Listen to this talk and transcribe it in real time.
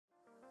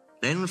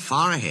Then,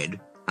 far ahead,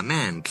 a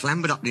man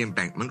clambered up the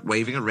embankment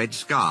waving a red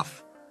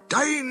scarf.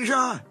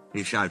 "Danger!"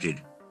 he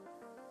shouted.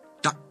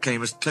 Duck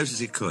came as close as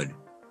he could.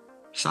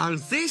 So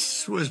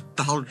this was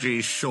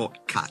Bulgy's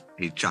shortcut,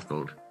 he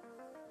chuckled.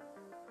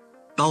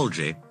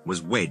 Bulgy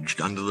was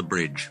wedged under the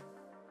bridge.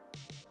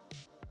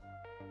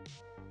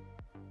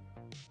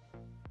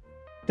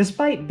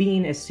 Despite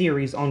being a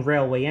series on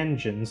railway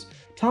engines,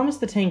 Thomas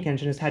the Tank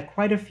Engine has had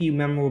quite a few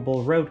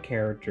memorable road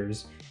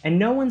characters, and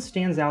no one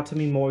stands out to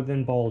me more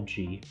than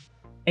Bulgy.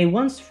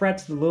 Once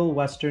frets the Little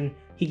Western,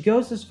 he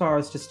goes as far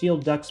as to steal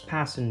Duck's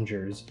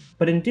passengers,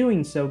 but in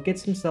doing so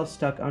gets himself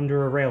stuck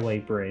under a railway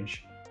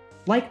bridge.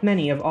 Like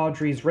many of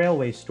Audrey's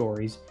railway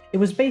stories, it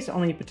was based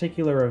on a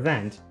particular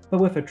event, but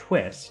with a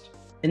twist.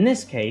 In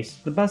this case,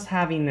 the bus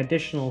having an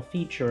additional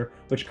feature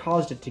which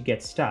caused it to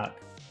get stuck.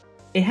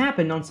 It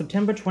happened on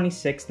September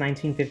 26,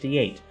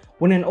 1958,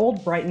 when an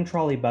old Brighton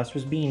trolley bus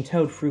was being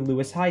towed through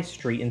Lewes High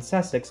Street in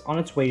Sussex on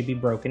its way to be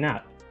broken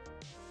up.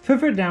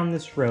 Further down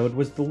this road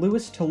was the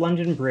Lewes to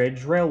London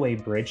Bridge railway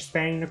bridge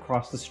spanning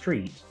across the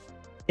street.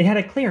 It had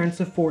a clearance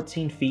of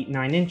 14 feet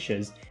 9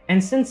 inches,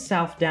 and since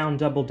south-down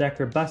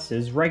double-decker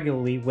buses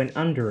regularly went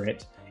under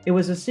it, it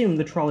was assumed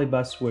the trolley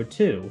bus would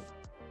too.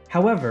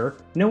 However,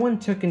 no one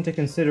took into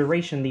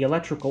consideration the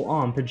electrical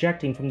arm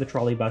projecting from the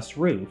trolley bus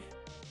roof.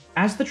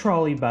 As the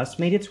trolley bus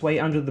made its way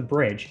under the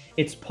bridge,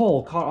 its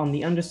pole caught on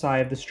the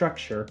underside of the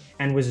structure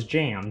and was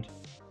jammed.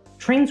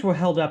 Trains were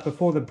held up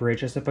before the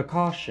bridge as a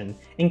precaution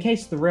in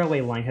case the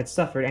railway line had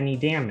suffered any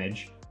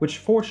damage, which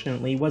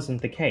fortunately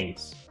wasn't the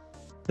case.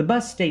 The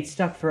bus stayed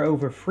stuck for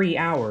over 3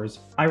 hours,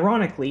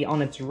 ironically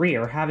on its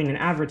rear having an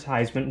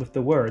advertisement with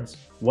the words,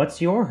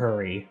 "What's your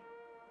hurry?"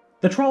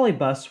 The trolley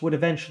bus would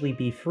eventually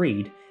be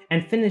freed,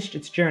 and finished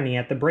its journey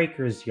at the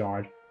breaker's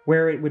yard,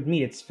 where it would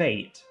meet its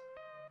fate.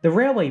 The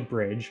railway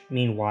bridge,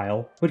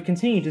 meanwhile, would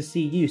continue to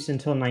see use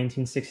until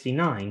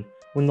 1969,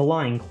 when the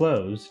line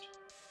closed.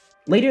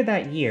 Later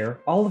that year,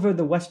 Oliver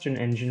the Western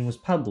Engine was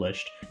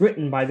published,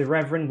 written by the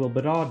Reverend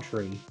Wilbur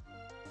Awdry.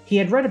 He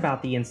had read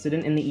about the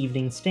incident in the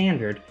Evening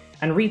Standard,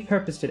 and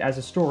repurposed it as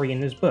a story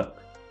in his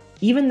book.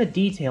 Even the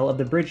detail of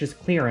the bridge's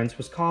clearance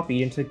was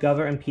copied into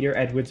Gover and Peter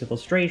Edwards'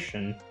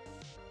 illustration.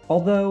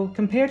 Although,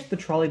 compared to the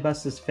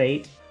trolleybus's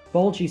fate,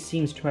 Bulgy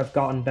seems to have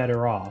gotten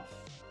better off.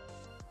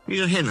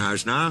 He's a hen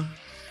house now,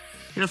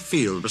 in a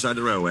field beside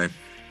the railway.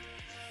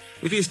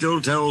 If he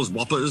still tells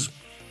whoppers,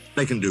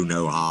 they can do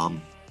no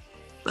harm.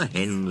 The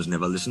hens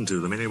never listen to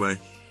them anyway.